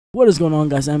What is going on,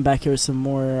 guys? I'm back here with some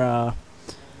more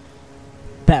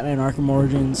Batman Arkham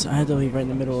Origins. I had to leave right in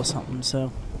the middle of something, so...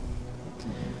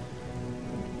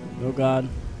 Oh god.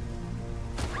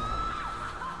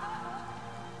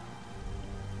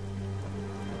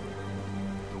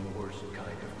 The worst kind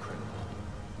of criminal.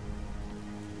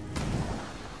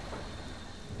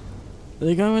 Are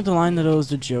they going with the line that it was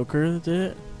the Joker that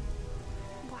did it?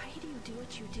 Why do you do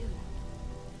what you do?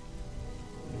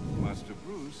 Master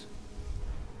Bruce,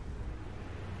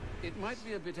 it might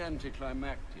be a bit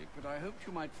anticlimactic, but I hoped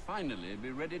you might finally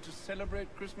be ready to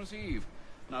celebrate Christmas Eve,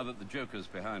 now that the Joker's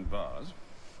behind bars.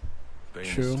 Bane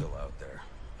True. is still out there.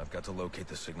 I've got to locate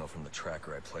the signal from the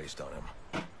tracker I placed on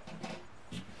him.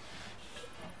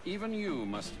 Even you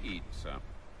must eat, sir.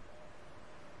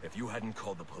 If you hadn't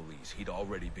called the police, he'd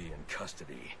already be in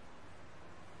custody.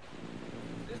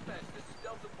 Dispatch, this is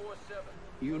Delta 47.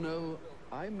 You know,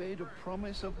 I made a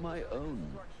promise of my own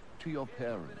to your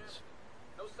parents.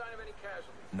 No sign of any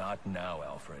casualties. Not now,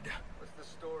 Alfred. What's the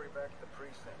story back at the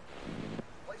precinct?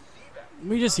 Place C-back.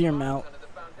 We just hear him out. Under the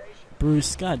foundation.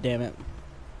 Bruce, god damn it.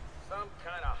 Some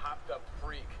kind of hopped-up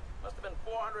freak. Must have been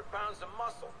 400 pounds of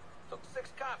muscle. Took 6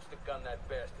 cops to gun that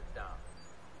bastard down.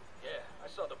 Yeah, I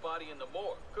saw the body in the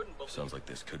morgue. Couldn't believe Sounds like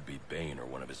this could be Bane or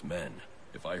one of his men.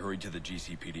 If I hurry to the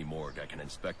GCPD morgue, I can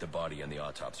inspect the body and the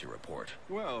autopsy report.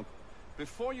 Well,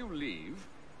 before you leave,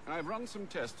 I've run some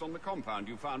tests on the compound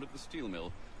you found at the steel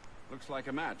mill. Looks like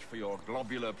a match for your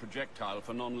globular projectile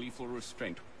for non-lethal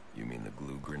restraint. You mean the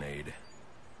glue grenade?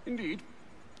 Indeed.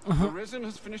 The resin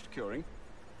has finished curing.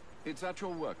 It's at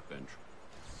your workbench.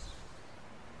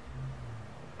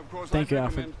 Of course, Thank I you,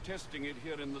 Alfred. recommend testing it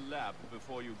here in the lab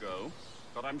before you go,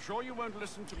 but I'm sure you won't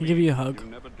listen to I'll me. give you a hug. You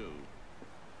never do.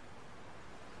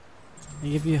 I'll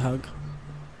give you a hug.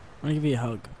 I'm gonna give you a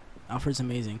hug. Alfred's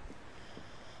amazing.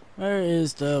 Where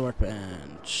is the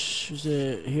workbench? Is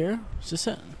it here? Is this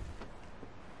it?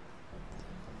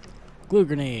 Glue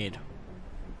grenade.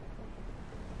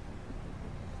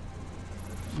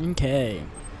 Okay.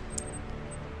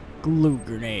 Glue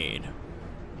grenade.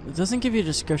 It doesn't give you a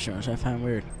description, which I find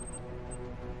weird.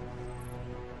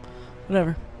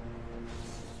 Whatever.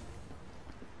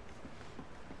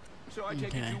 So I take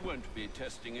Okay. it you won't be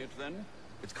testing it then?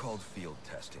 It's called field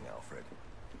testing, Alfred.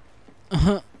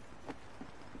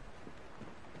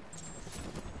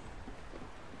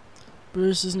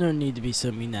 Bruce, there's no need to be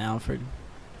so mean to Alfred.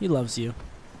 He loves you.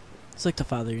 It's like the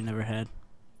father you never had.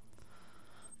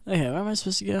 Okay, where am I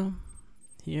supposed to go?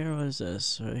 Here, what is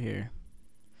this? Right here.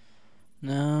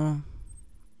 No.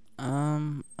 Where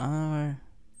am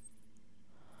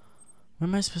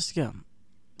I supposed to go?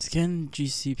 Scan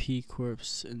GCP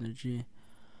corpse energy.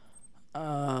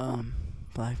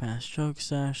 Black mass choke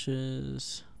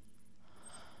stashes.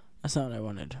 That's not what I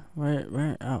wanted.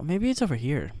 Where? Oh, maybe it's over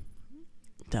here.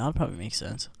 That would probably make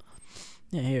sense.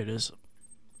 Yeah, here it is.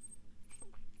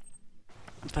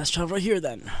 Fast travel right here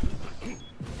then.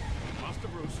 Master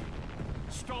Bruce,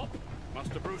 stop!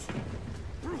 Master Bruce.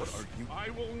 Bruce, What are you- I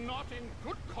will not in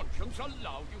good conscience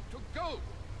allow you to go.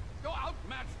 You're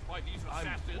outmatched by these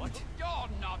assassins. what? You're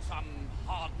not some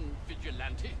hardened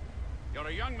vigilante. You're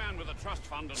a young man with a trust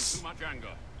fund and too much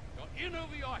anger. You're in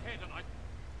over your head, and I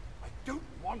don't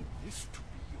want this to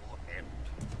be your end.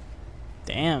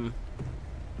 Damn.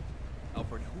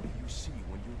 Alfred, who do you see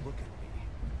when you look at me?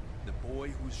 The boy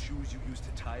whose shoes you used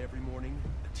to tie every morning?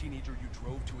 The teenager you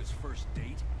drove to his first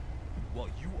date? While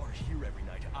you are here every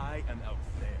night, I am out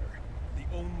there.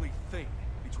 The only thing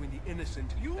between the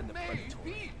innocent You and the may predatory.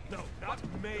 be, No,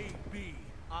 not may be.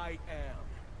 I am.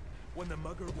 When the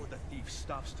mugger or the thief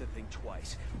stops to think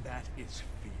twice, that is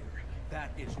fear.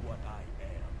 That is what I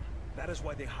am. That is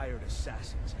why they hired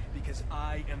assassins, because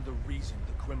I am the reason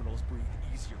the criminals breathe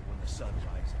easier when the sun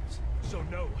rises. So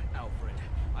no, Alfred,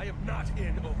 I am not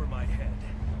in over my head.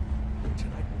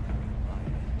 Tonight will not be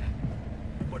my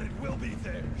end, but it will be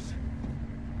theirs.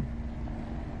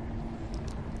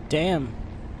 Damn.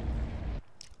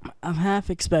 I'm half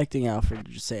expecting Alfred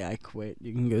to just say, I quit.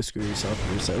 You can go screw yourself,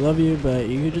 Bruce. I love you, but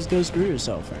you could just go screw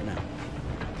yourself right now.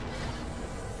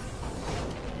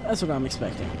 That's what I'm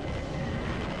expecting.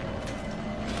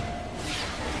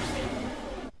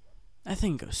 That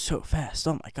thing goes so fast.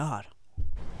 Oh my god.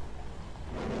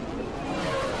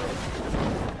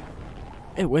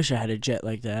 I wish I had a jet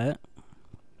like that.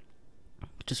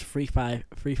 Just free fall.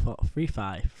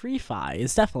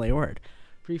 It's definitely a word.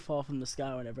 Free fall from the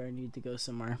sky whenever I need to go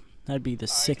somewhere. That'd be the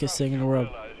sickest thing in the world.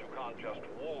 You can't just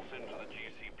waltz into the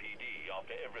GCPD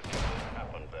after everything that's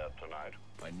happened there tonight.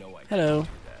 I know I Hello. can't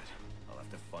do that. I'll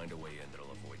have to find a way in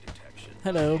that'll avoid detection.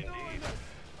 Hello. Indeed.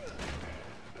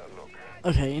 Look,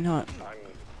 Okay, you know what?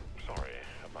 I'm sorry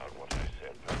about what I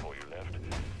said before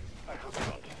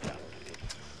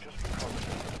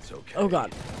Oh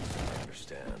god. I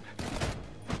understand.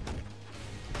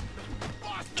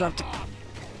 Drop the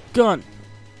gun.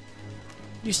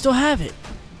 You still have it.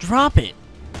 Drop it.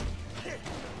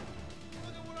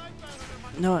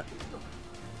 You know what?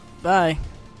 Bye.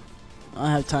 I don't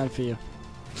have time for you.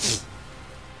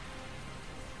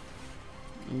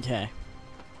 Okay.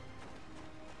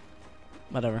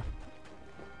 Whatever.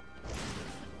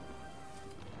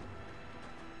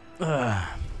 Ugh.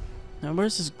 Now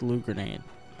where's this glue grenade?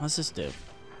 What's this do?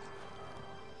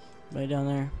 Right down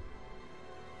there.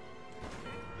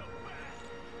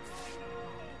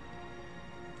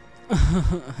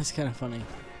 That's kind of funny.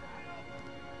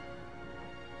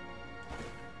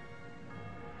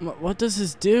 What does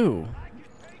this do?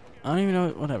 I don't even know.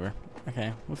 Whatever.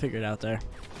 Okay, we'll figure it out there.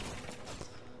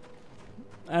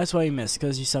 That's why you missed,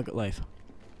 because you suck at life.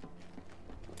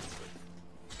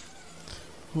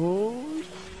 Oh,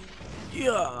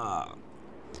 yeah.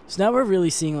 So now we're really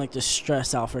seeing like the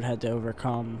stress Alfred had to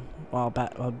overcome while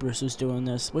Bruce was doing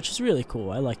this, which is really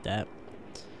cool. I like that.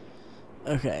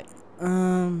 Okay.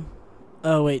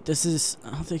 Oh wait, this is.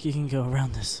 I don't think you can go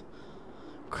around this.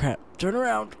 Crap. Turn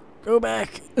around. Go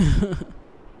back.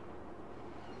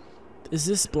 Is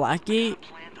this Blackgate?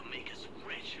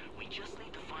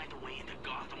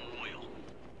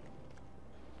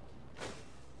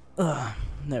 Ugh.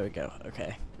 There we go.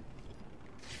 Okay.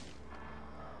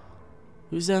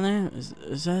 Who's down there?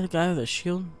 Is that a guy with a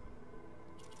shield?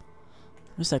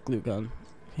 Where's that glue gun?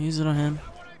 Can you use it on him?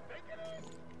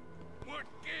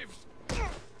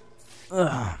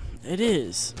 Ugh. It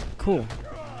is. Cool.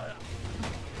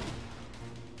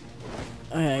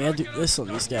 Okay, I gotta do this on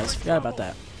these guys. Forgot about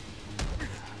that.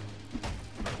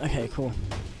 Okay, cool.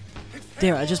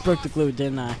 Damn it, I just broke the glue,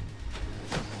 didn't I?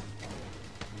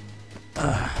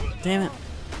 Damn it.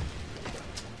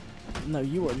 No,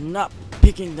 you are not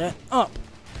picking that up.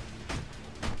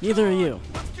 Neither are you.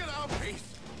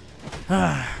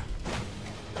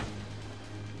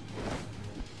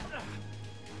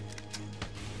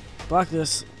 Block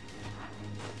this.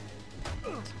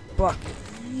 Block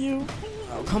you.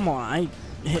 Oh, come on. I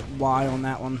hit Y on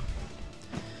that one.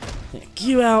 Take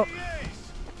you out.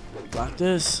 Block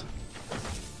this.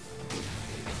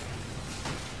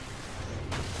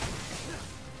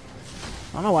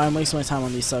 I don't know why I'm wasting my time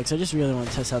on these sucks. I just really want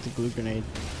to test out the glue grenade.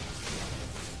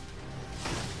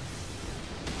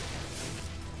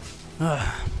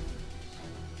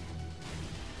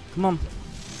 Come on.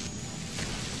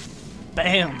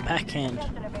 Bam! Backhand.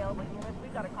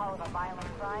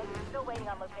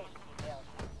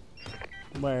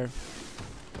 Where?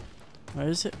 Where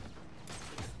is it?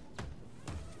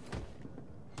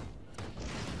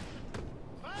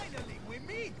 Finally, we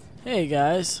meet. Hey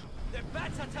guys. The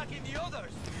bats attacking the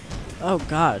others. Oh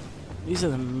god. These are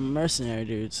the mercenary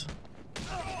dudes.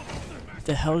 What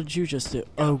the hell did you just do?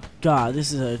 Oh god,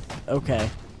 this is a... Okay.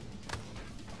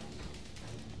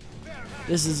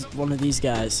 This is one of these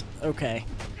guys. Okay.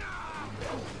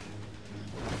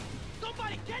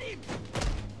 Somebody get him.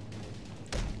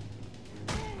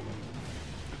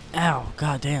 Ow,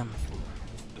 god damn.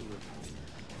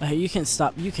 Okay, you can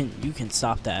stop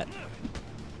stop that.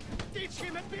 Teach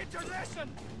him a bitter lesson.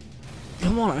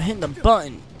 Come on, I'm hitting the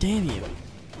button. Damn you.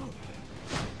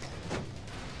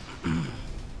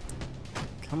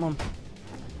 Come on.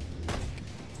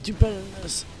 Do better than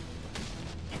this.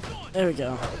 There we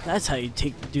go. That's how you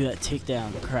do that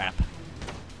takedown. Crap.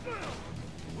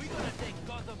 We're gonna take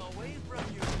Gotham away from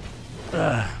you.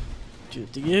 Do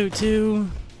it to you too.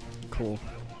 Cool.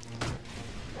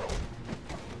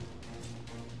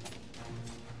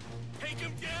 Take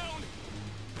him down.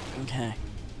 Okay.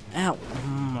 Ow. Oh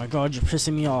my god, you're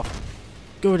pissing me off.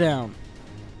 Go down.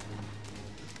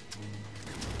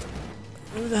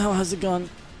 Who the hell has a gun?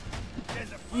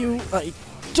 You. I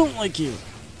don't like you.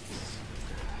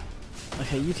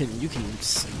 Okay, you can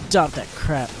stop that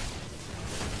crap.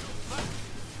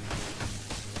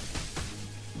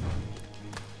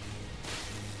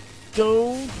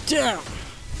 Go down.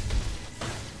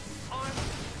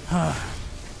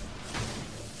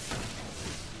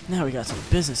 Now we got some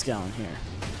business going here.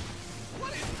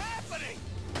 What is happening?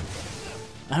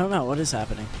 I don't know what is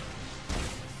happening.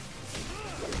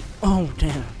 Oh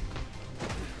damn.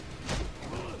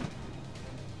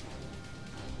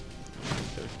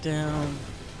 Go down.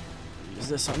 Use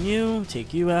this on you.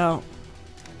 Take you out.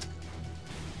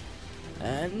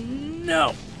 And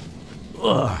no.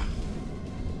 Ugh.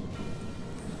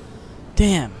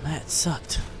 Damn, that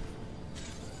sucked.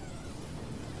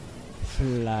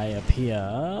 Fly up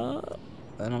here.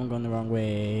 And I'm going the wrong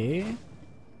way.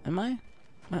 Am I?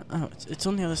 Oh, it's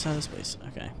on the other side of space.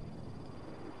 Okay.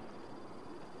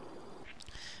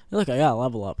 Look, I got a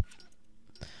level up.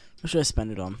 What should I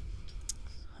spend it on?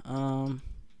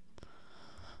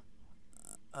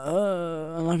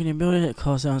 Unlocking the ability that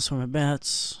calls down a swarm of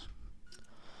bats.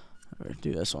 Or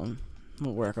do this one.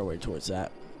 We'll work our way towards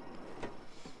that.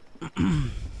 Hey,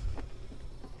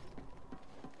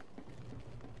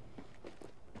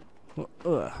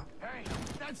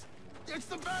 it's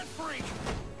the bat freak!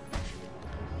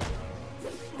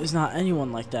 There's not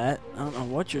anyone like that. I don't know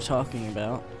what you're talking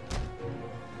about.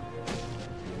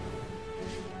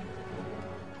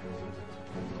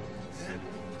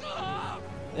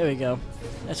 There we go.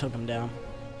 That took him down.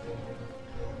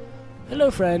 Hello,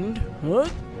 friend.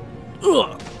 What?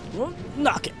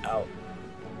 Knock it out.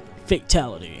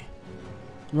 Fatality.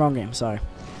 Wrong game, sorry.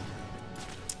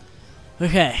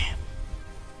 Okay.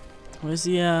 Where's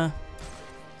the,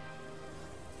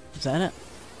 is that it?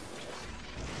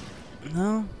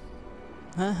 No?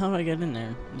 How do I get in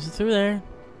there? Is it through there?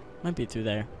 Might be through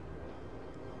there.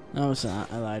 No, it's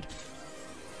not. I lied.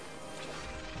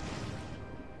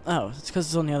 Oh, it's because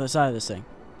it's on the other side of this thing.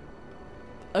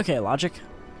 Okay, logic.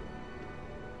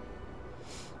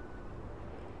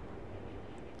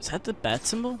 Is that the bat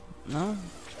symbol? No?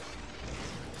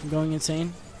 I'm going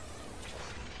insane.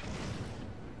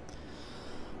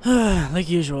 Like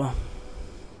usual.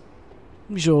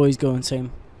 We should always go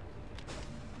insane.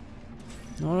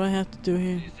 What do I have to do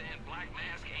here?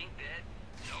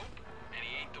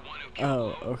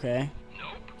 Oh, okay.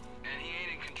 Nope. And he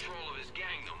ain't in control of his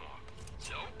gang no more.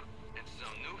 Nope. And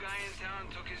some new guy in town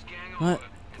took his gang What? over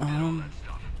and did all that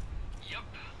stuff. Yup.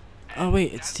 Oh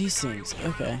wait, it's these things.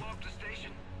 Okay. Off the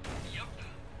station. Yup.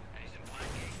 And he's in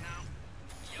Blackgate now.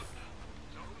 Yup.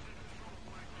 So who's in control of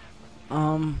Black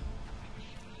Mask?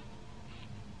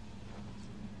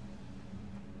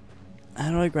 How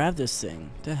do I grab this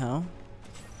thing? The hell?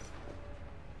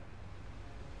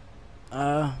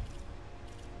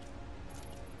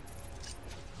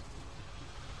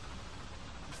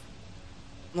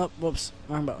 Nope, whoops,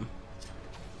 wrong button.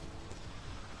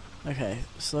 Okay,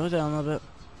 slow down a little bit.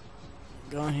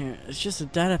 Go in here. It's just a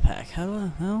data pack. How the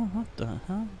hell? What the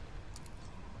hell?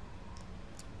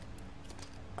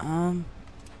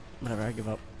 Whatever, I give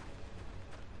up.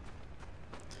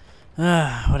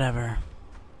 Whatever.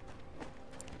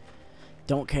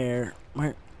 Don't care.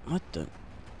 Where? What the?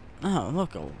 Oh,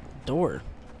 look, a door.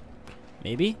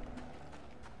 Maybe?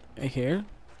 Right here?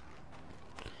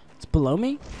 It's below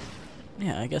me?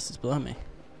 Yeah, I guess it's below me.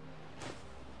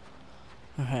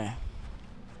 Okay.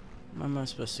 Where am I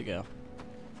supposed to go?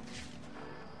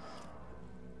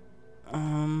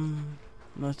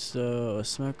 Let's throw a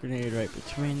smoke grenade right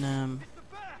between them.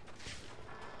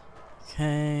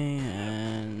 Okay,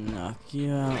 and knock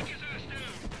you out.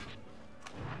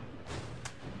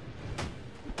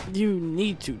 You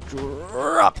need to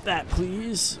drop that,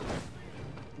 please.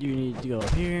 You need to go up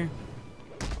here.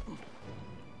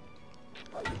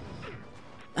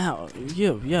 Ow,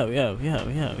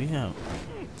 yo.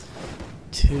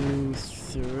 2,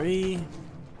 3.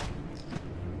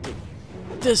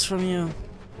 Get this from you.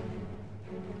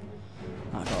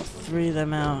 Knock all 3 of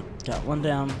them out. Got 1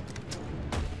 down.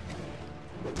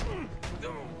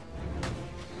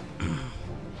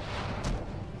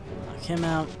 Knock him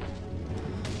out.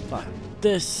 Fuck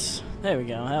this. There we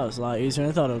go. That was a lot easier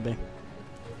than I thought it would be.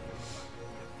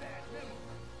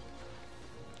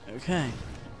 Okay.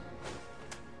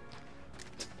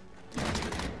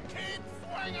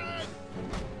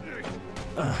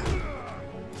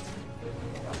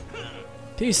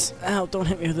 Peace out. Don't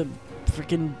hit me with a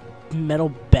freaking metal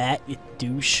bat, you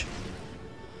douche.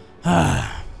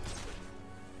 There's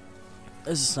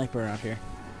a sniper around here.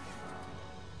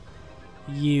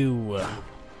 You.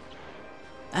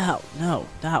 Ow, no,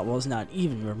 that was not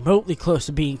even remotely close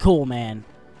to being cool, man.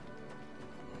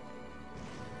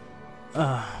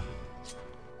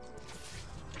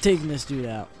 Taking this dude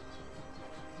out.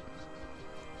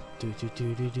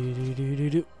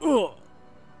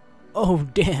 Oh,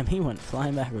 damn, he went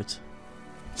flying backwards.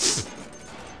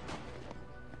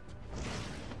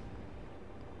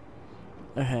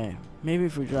 Okay, maybe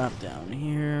if we drop down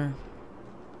here.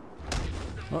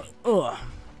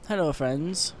 Hello,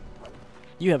 friends.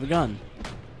 You have a gun.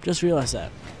 Just realized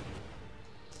that.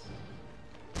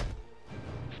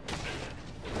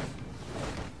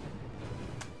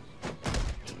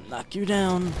 Knock you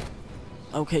down.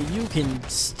 Okay, you can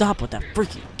stop with that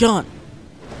freaking gun.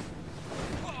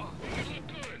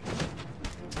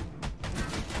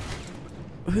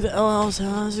 Who the hell else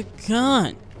has a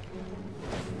gun?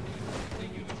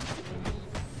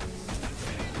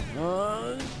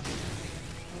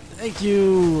 Thank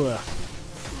you.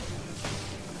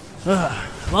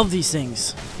 Love these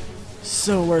things.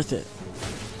 So worth it.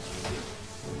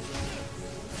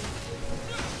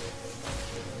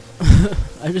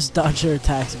 I just dodged their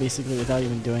attacks basically without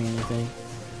even doing anything.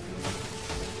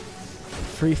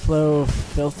 Free flow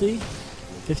filthy?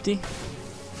 50?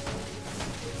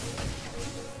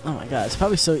 Oh my god, it's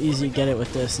probably so easy to get it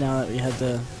with this now that we had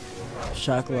the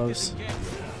shock gloves.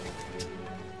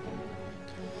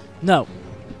 No.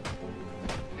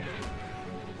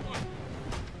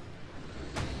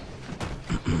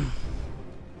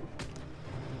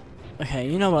 Okay,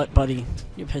 you know what, buddy?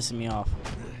 You're pissing me off.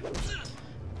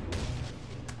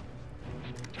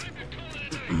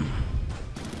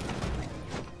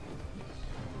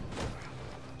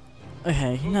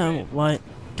 Okay, you know what,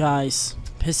 guys?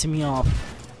 Pissing me off.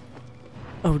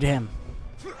 Oh, damn.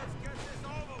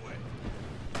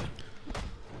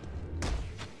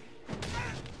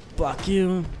 Block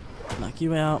you. Knock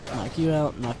you out. Knock you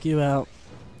out. Knock you out.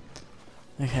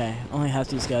 Okay, only half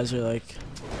these guys are like...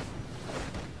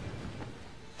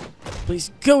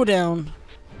 Please go down.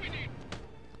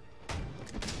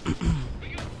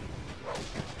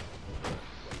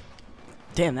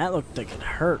 Damn, that looked like it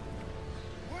hurt.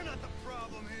 We're not the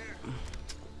problem here.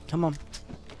 Come on.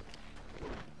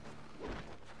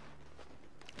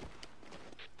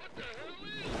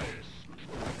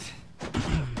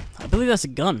 I believe that's a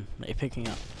gun that you're picking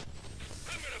up.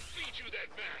 I'm gonna feed you that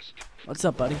mask. What's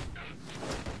up, buddy?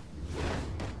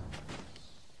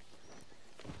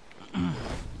 A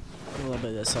little bit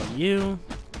of this on you.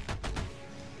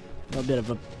 A little bit of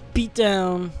a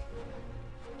beatdown.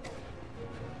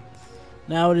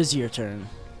 Now it is your turn.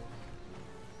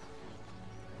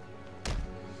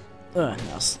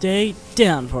 Now stay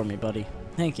down for me, buddy.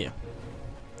 Thank you.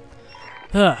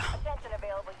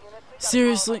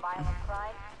 Seriously?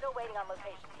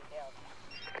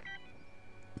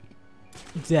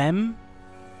 Them?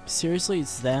 Seriously,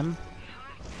 it's them?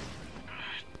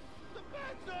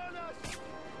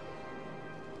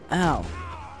 Ow.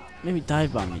 Maybe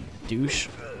dive bomb me, douche.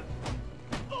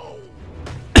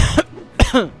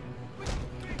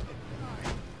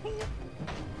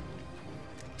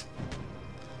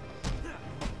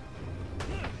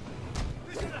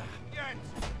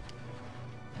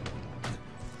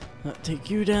 Take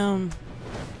you down.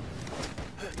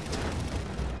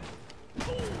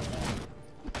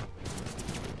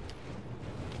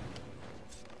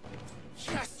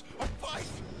 Yes, a fight.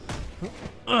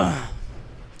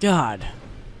 God.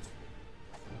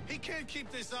 He can't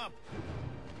keep this up.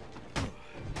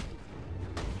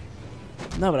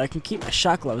 No, but I can keep my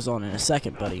shock gloves on in a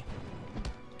second, buddy.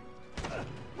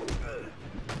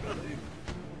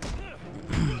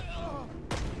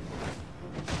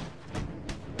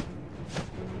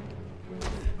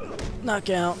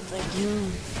 Knockout, thank you.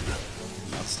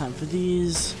 Now it's time for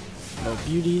these little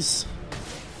beauties.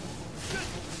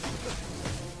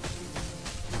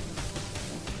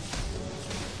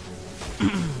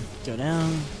 Go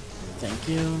down. Thank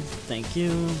you. Thank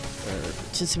you for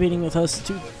participating with us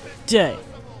today.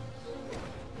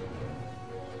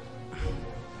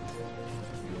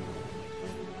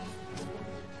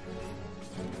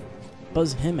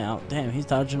 Buzz him out. Damn, he's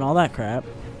dodging all that crap.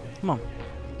 Come on.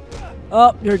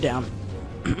 Oh, you're down.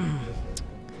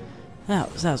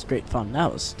 that was great fun.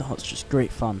 That was just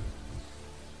great fun.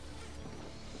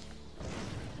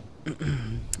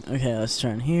 Okay, let's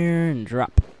turn here and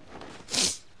drop.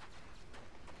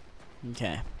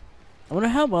 Okay. I wonder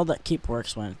how well that cape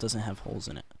works when it doesn't have holes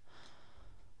in it.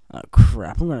 Oh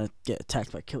crap, I'm gonna get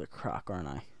attacked by Killer Croc, aren't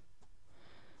I?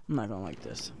 I'm not gonna like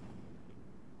this.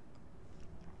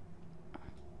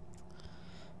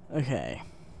 Okay.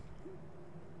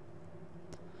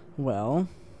 Well.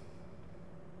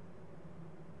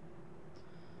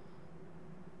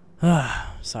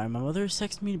 Sorry, my mother is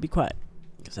texting me to be quiet.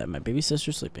 Because I have my baby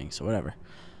sister sleeping, so whatever.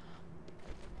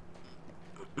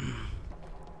 I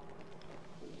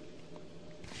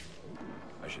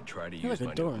should try to use my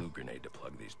new glue grenade to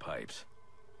plug these pipes.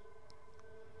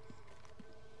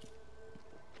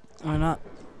 Why not?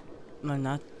 Why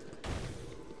not?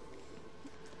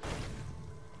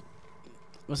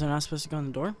 Was I not supposed to go in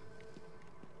the door?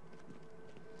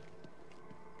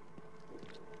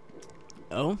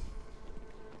 Oh.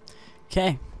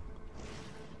 Okay.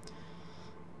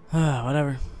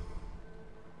 Whatever.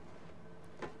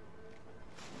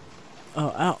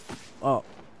 Oh, ow. Oh.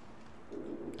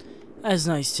 That's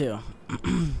nice too.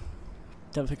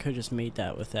 Definitely could have just made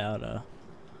that without,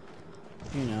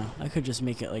 you know, I could just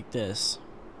make it like this.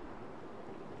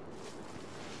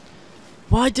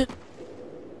 Why did...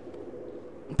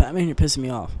 Batman, you're pissing me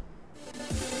off.